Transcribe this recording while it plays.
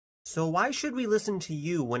So why should we listen to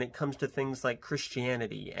you when it comes to things like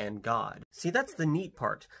Christianity and God? See, that's the neat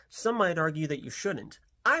part. Some might argue that you shouldn't.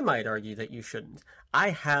 I might argue that you shouldn't.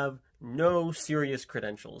 I have no serious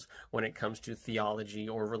credentials when it comes to theology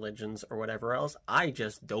or religions or whatever else. I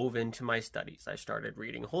just dove into my studies. I started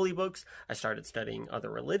reading holy books. I started studying other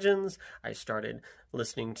religions. I started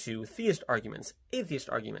listening to theist arguments, atheist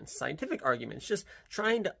arguments, scientific arguments, just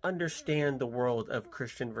trying to understand the world of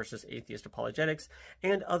Christian versus atheist apologetics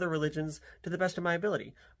and other religions to the best of my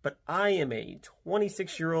ability. But I am a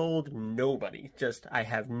 26-year-old nobody. I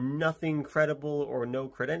have nothing credible or no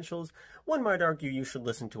credentials. One might argue you should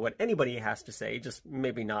listen to what anybody has to say, just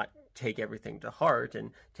maybe not take everything to heart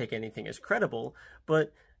and take anything as credible.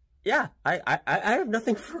 But yeah, I have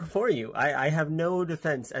nothing for you. I have no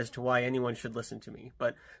defense as to why anyone should listen to me,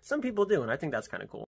 but some people do, and I think that's kind of cool.